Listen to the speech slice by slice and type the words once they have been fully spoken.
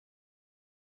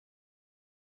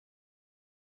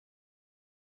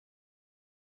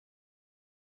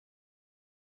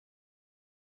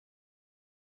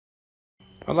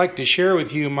I'd like to share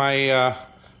with you my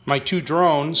my two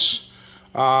drones.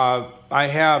 I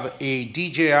have a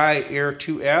DJI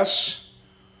Air2S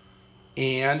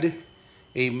and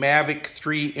a Mavic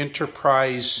 3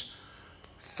 Enterprise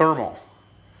Thermal,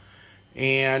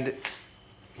 and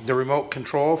the remote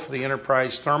control for the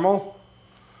Enterprise Thermal.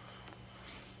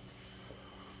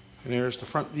 And there's the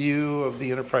front view of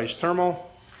the Enterprise Thermal.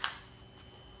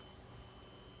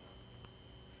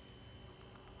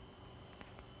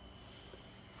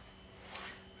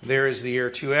 There is the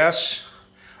Air2S.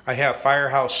 I have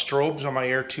Firehouse strobes on my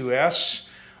Air2S.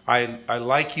 I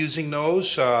like using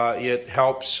those. It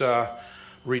helps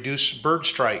reduce bird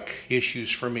strike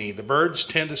issues for me. The birds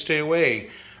tend to stay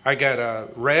away. I got a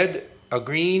red, a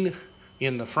green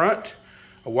in the front,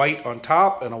 a white on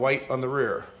top, and a white on the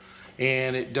rear.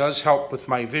 And it does help with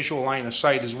my visual line of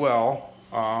sight as well.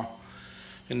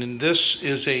 And then this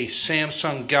is a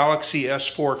Samsung Galaxy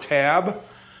S4 tab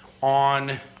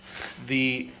on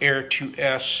the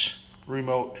Air2S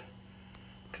remote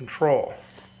control.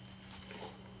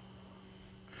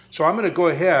 So I'm going to go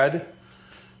ahead,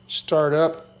 start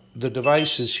up the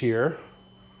devices here,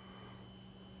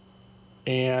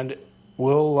 and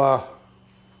we'll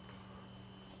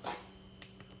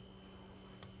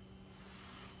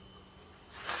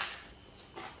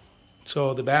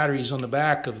so the battery's on the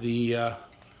back of the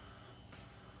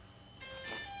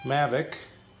Mavic.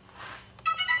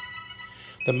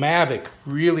 The Mavic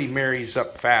really marries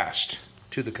up fast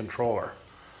to the controller.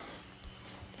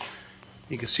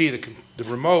 You can see the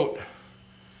remote.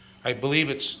 I believe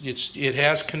it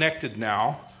has connected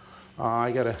now.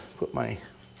 I gotta put my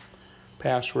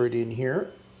password in here.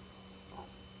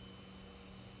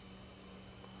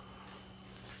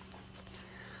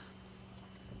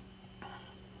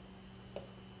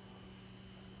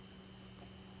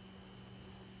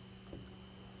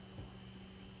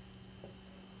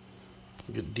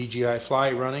 Get DJI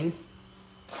Fly running.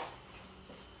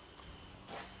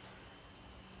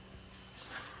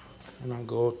 And I'll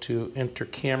go to enter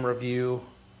camera view,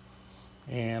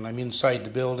 and I'm inside the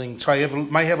building. So I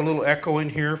might have a little echo in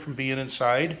here from being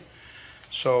inside.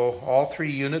 So all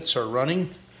three units are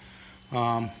running.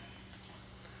 I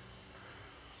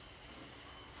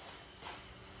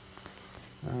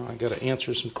got to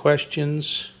answer some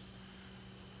questions.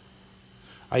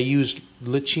 I use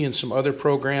Litchi and some other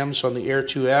programs on the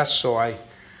Air2S, so I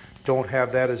don't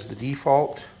have that as the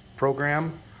default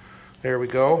program. There we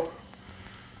go.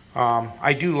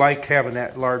 I do like having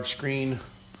that large screen,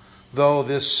 though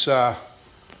this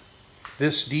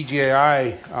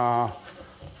DJI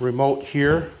remote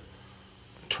here,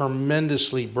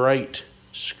 tremendously bright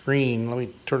screen. Let me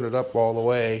turn it up all the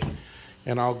way,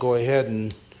 and I'll go ahead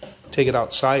and take it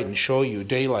outside and show you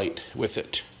daylight with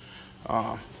it.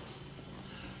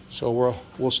 So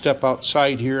we'll step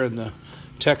outside here in the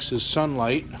Texas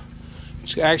sunlight.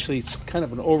 It's kind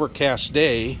of an overcast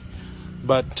day,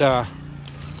 but I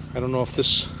don't know if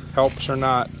this helps or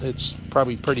not. It's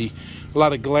probably a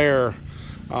lot of glare.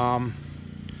 I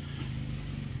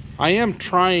am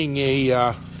trying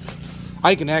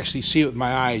I can actually see it with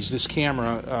my eyes. This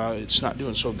camera, it's not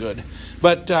doing so good.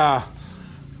 But I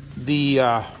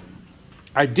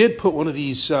did put one of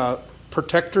these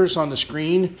protectors on the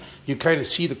screen. You kind of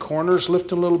see the corners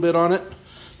lift a little bit on it,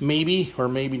 maybe or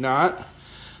maybe not,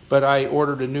 but I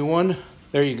ordered a new one.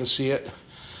 There you can see it.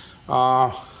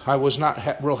 I was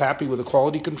not real happy with the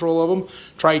quality control of them.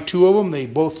 Tried two of them, they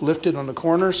both lifted on the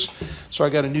corners, so I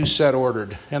got a new set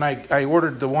ordered, and I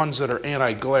ordered the ones that are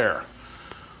anti-glare.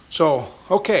 So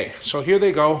okay, so here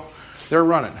they go, they're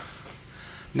running.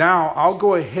 Now I'll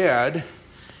go ahead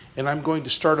and I'm going to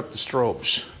start up the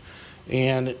strobes.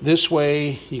 And this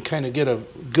way you kind of get a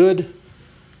good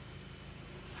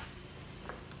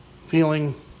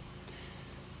feeling.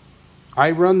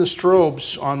 I run the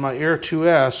strobes on my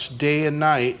Air2S day and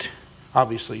night,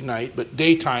 obviously night, but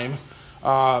daytime,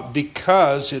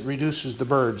 because it reduces the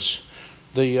birds.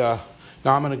 Now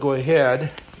I'm going to go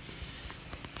ahead,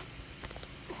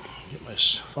 get my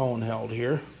phone held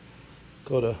here,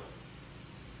 go to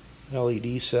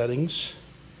LED settings.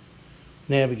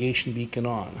 Navigation beacon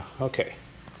on. Okay,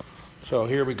 so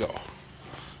here we go,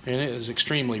 and it is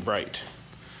extremely bright.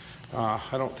 I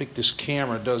don't think this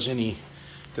camera does any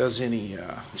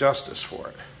justice for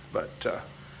it, but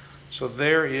so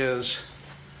there is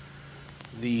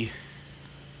the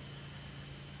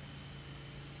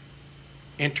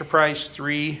Enterprise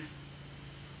 3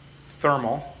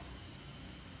 Thermal.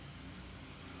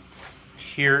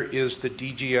 Here is the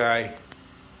DJI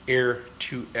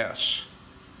Air2S.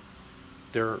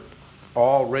 They're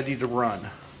all ready to run.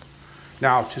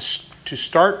 Now to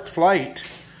start flight,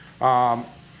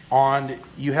 on,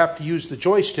 you have to use the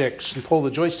joysticks and pull the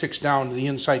joysticks down to the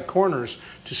inside corners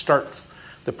to start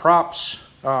the props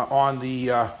on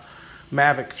the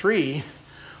Mavic 3.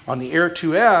 On the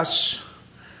Air2S,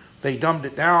 they dumbed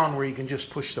it down where you can just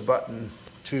push the button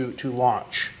to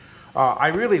launch. I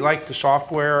really like the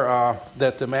software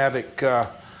that the Mavic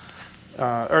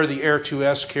or the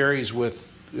Air2S carries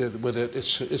with it.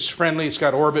 It's friendly. It's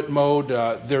got orbit mode.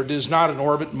 There is not an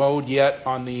orbit mode yet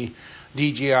on the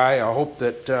DJI. I hope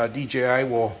that DJI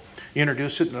will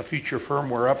introduce it in a future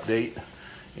firmware update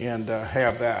and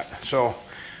have that. So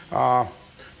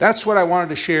that's what I wanted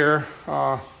to share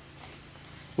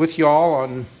with y'all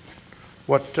on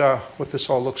what this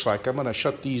all looks like. I'm going to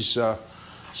shut these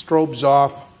strobes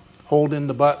off. Hold in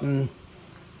the button,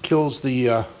 kills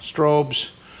the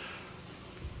strobes.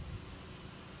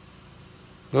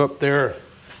 Up there,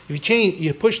 if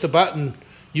you push the button,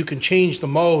 you can change the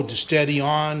mode to steady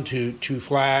on, to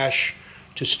flash,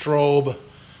 to strobe,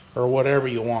 or whatever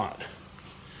you want.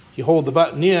 If you hold the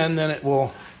button in, then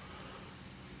it'll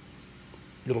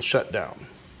shut down.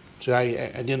 So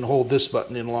I didn't hold this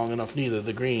button in long enough, neither,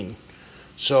 the green.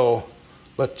 So,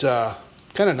 but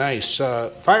kind of nice.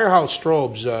 Firehouse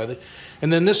strobes.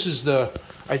 And then this is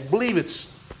I believe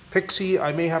it's Pixie.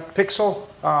 I may have Pixel.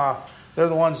 They're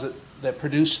the ones that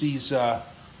produce these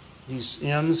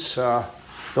ends, the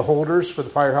holders for the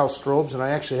Firehouse strobes, and I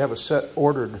actually have a set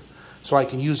ordered so I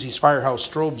can use these Firehouse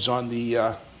strobes on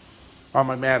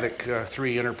my Mavic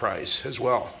 3 Enterprise as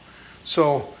well.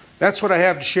 So that's what I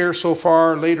have to share so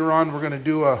far. Later on, we're going to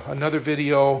do another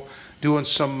video doing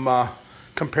some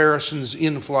comparisons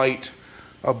in flight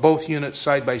of both units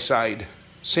side by side.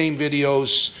 Same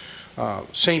videos,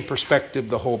 same perspective,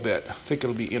 the whole bit. I think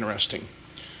it'll be interesting.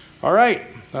 All right,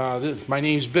 my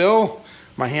name's Bill.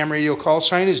 My ham radio call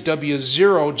sign is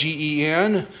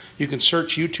W0GEN. You can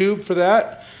search YouTube for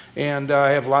that, and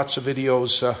I have lots of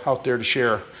videos out there to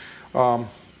share. So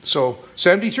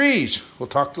 73s, we'll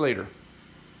talk to you later.